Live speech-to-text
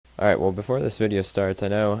Alright, well before this video starts, I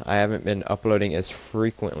know I haven't been uploading as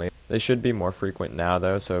frequently. They should be more frequent now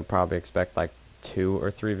though, so probably expect like 2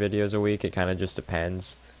 or 3 videos a week. It kind of just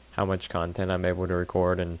depends how much content I'm able to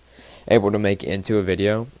record and able to make into a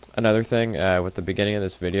video. Another thing, with the beginning of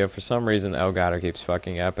this video, for some reason Elgato keeps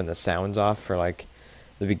fucking up and the sound's off for like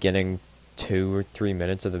the beginning 2 or 3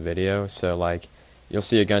 minutes of the video. So like, you'll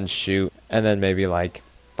see a gun shoot and then maybe like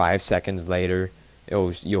 5 seconds later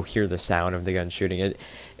you'll hear the sound of the gun shooting. It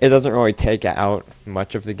doesn't really take out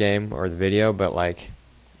much of the game or the video, but like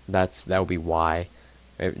that'll be why.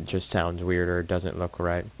 It just sounds weird or doesn't look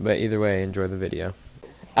right. But either way, enjoy the video.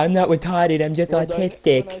 I'm not retarded, I'm just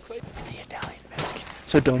autistic. The Italian Mexican.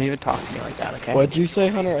 So don't even talk to me like that, okay? What'd you say,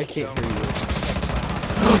 Hunter? I can't hear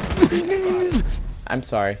you. I'm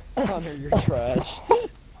sorry. Hunter, you're trash.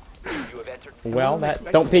 Well,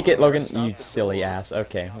 don't peek it, Logan, you silly ass.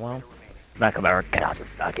 Okay, well. Get out your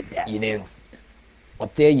fucking desk. You know, I'll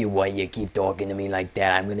tell you why you keep talking to me like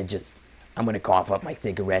that. I'm gonna cough up my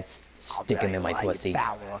cigarettes, stick them in my pussy. You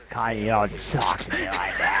don't talk to me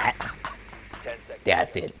like that.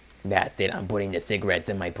 That's it. That's it. I'm putting the cigarettes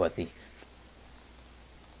in my pussy.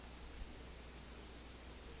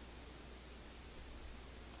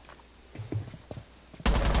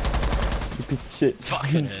 You piece of shit.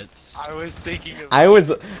 Fucking hits. I was thinking of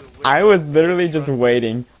I was literally just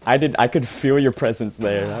waiting. I could feel your presence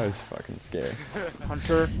there. That was fucking scary.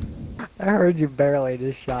 Hunter, I heard you barely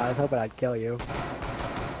just shot. I was hoping I'd kill you.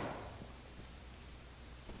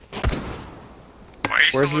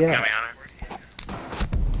 Where's he at?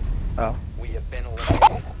 Oh.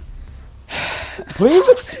 Please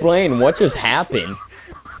explain what just happened.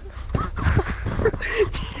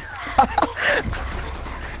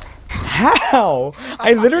 How?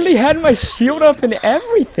 I literally had my shield up and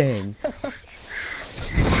everything.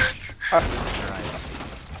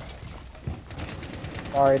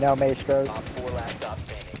 Sorry, no maestros.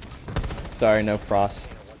 Sorry, no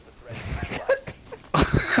frost.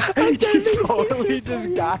 You totally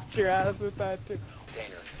just got your ass with that, too.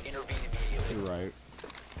 You're right.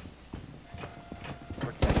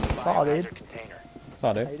 Oh, dude. Saw,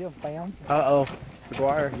 How dude. you doing, fam? Uh-oh.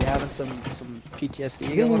 McGuire, you having some PTSD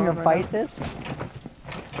You going didn't on even right fight this?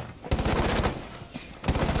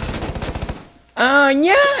 Oh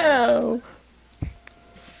no!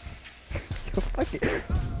 Fuck it.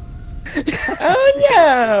 Oh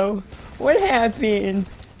no! What happened?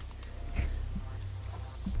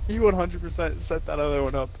 now? You 100% set that other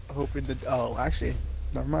one up, hoping to... Oh, actually,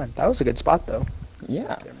 never mind. That was a good spot, though.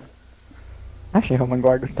 Yeah. Actually, home and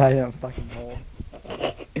guard would tie you in a fucking hole.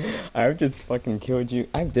 I've just fucking killed you.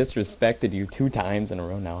 I've disrespected you 2 times in a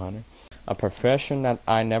row now, Hunter. A profession that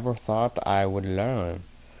I never thought I would learn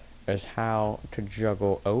is how to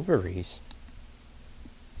juggle ovaries.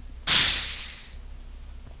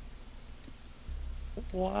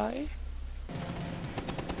 why?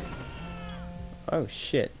 Oh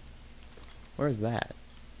shit. Where's that?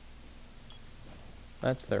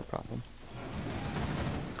 That's their problem.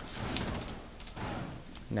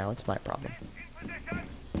 Now it's my problem.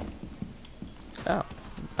 Oh.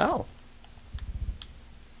 Oh.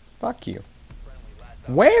 Fuck you.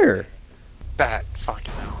 Where? That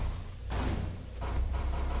fucking hell.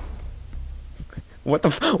 What the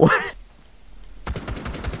f- what?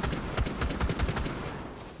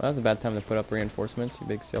 Well, that was a bad time to put up reinforcements, you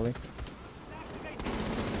big silly.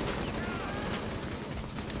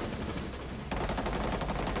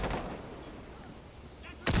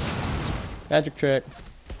 Magic trick.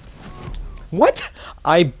 What?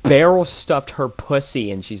 I barrel stuffed her pussy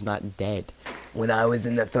and she's not dead. When I was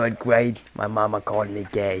in the 3rd grade, my mama called me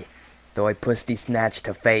gay. So I pussy snatched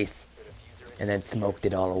her face and then smoked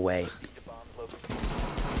it all away.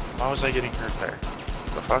 Why was I getting hurt there?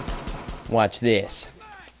 The fuck? Watch this.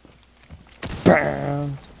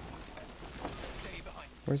 Bam.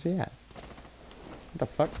 Where's he at? What the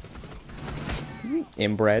fuck?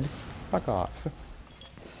 Inbred. Fuck off.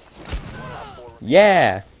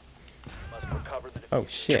 Yeah! Oh You're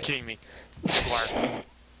shit. kidding me.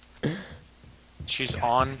 She's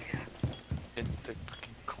on in the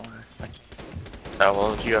fucking corner. Oh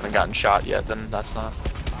well, if you haven't gotten shot yet, then that's not.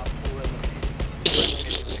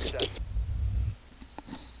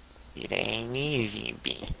 It ain't easy,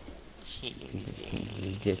 bitch. Easy.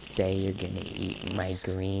 You just say you're gonna eat my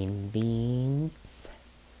green beans.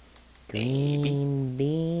 Green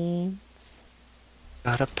beans,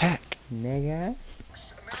 Got a pack. nigga.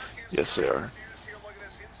 Yes, sir.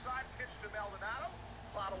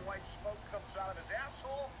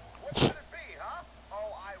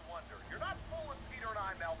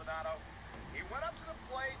 He went up to the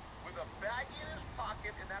plate with a baggie in his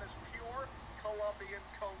pocket, and that is pure Colombian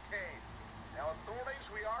cocaine. Now,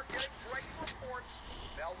 authorities, we are getting great reports.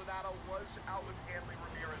 Maldonado was out with Hanley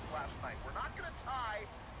Ramirez last night. We're not going to tie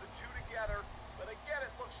the two together, but again,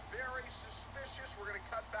 it looks very suspicious. We're going to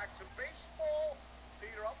cut back to baseball.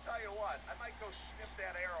 Peter, I'll tell you what, I might go sniff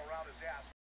that arrow around his ass.